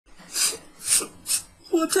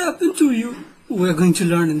what happened to you? We're going to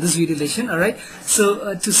learn in this video lesson, alright?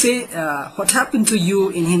 So to say what happened to you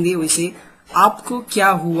in Hindi, we say आपको क्या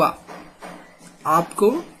हुआ? आपको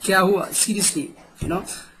क्या हुआ? Seriously, you know.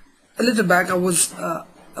 A little back I was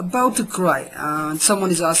about to cry and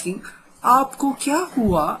someone is asking आपको क्या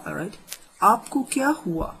हुआ? Alright? आपको क्या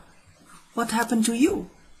हुआ? What happened to you?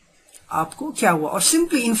 आपको क्या हुआ? Or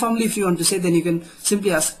simply informally if you want to say, then you can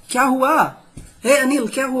simply ask क्या हुआ? Hey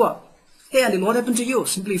Anil, क्या हुआ? Hey Anil, what happened to you?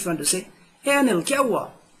 Simply if you want to say, hey Anil, क्या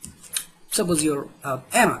हुआ? Suppose you're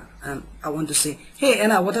Anna and I want to say, hey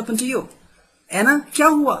Anna, what happened to you? Anna, क्या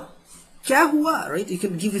हुआ? क्या हुआ? Right? You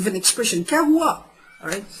can give even expression, क्या हुआ?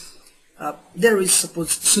 Alright? There is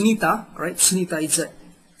suppose Sunita, right? Sunita is an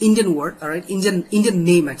Indian word, alright? Indian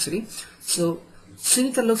name actually. So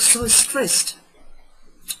Sunita looks so stressed,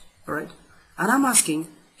 alright? And I'm asking,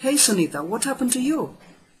 hey Sunita, what happened to you?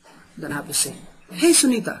 Then I have to say, hey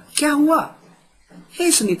Sunita, क्या हुआ? Hey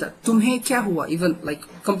Sunita, तुम्हें क्या हुआ? Even like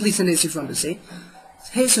complete sentence if you want to say,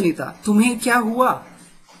 hey Sunita, तुम्हें क्या हुआ?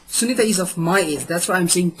 Sunita is of my age, that's why I'm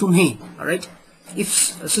saying तुम्हें, alright? If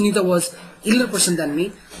Sunita was elder person than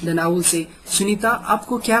me, then I will say, Sunita,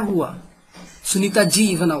 आपको क्या हुआ? Sunita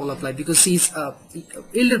ji even I will apply because she's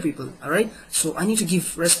elder people, alright? So I need to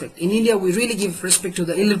give respect. In India, we really give respect to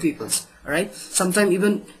the elder peoples, alright? Sometimes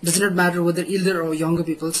even does not matter whether elder or younger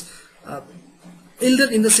peoples.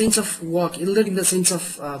 Elder in the sense of work, elder in the sense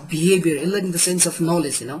of behavior, elder in the sense of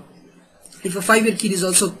knowledge, you know. If a 5-year kid is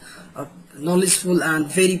also knowledgeful and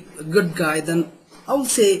very good guy, then I will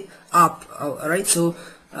say aap, alright? So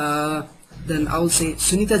then I will say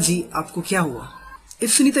Sunita ji, aapko kya hua?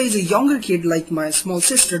 If Sunita is a younger kid like my small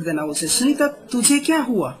sister, then I will say Sunita, tujhe kya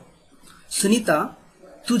hua? Sunita,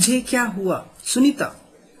 tujhe kya hua? Sunita,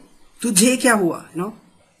 tujhe kya hua? You know.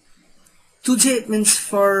 Tujhe means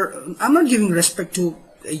for, I'm not giving respect to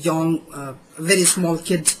a young, very small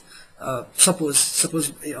kid, suppose,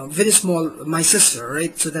 very small, my sister,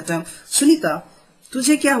 right? So that time, Sunita,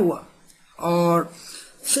 tujhe kya hua? Or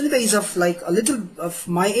Sunita is of like a little of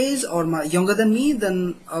my age or younger than me,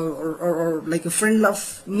 then, or like a friend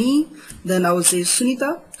of me, then I will say,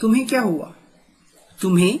 Sunita, tumhe kya hua?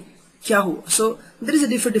 Tumhe kya hua? So there is a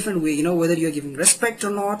different way, you know, whether you are giving respect or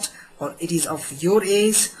not, or it is of your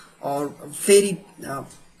age, or very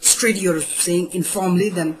straight you're saying informally,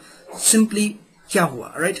 then simply kya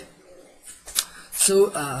hua, right?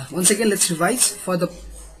 So once again, let's revise for the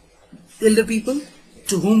elder people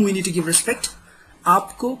to whom we need to give respect.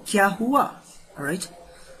 Aapko kya hua? Alright?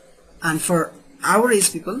 And for our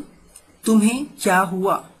age people, tumhe kya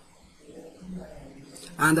hua?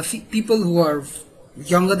 And the people who are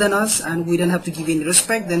younger than us and we don't have to give any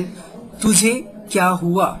respect, then tujhe kya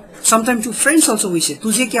hua? Sometimes to friends also we say,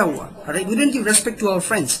 tujhe kya hua? Alright? We don't give respect to our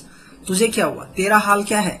friends. Tujhe kya hua? Tera hal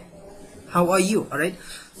kya hai? How are you? Alright?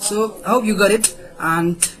 So I hope you got it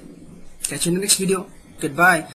and catch you in the next video. Goodbye.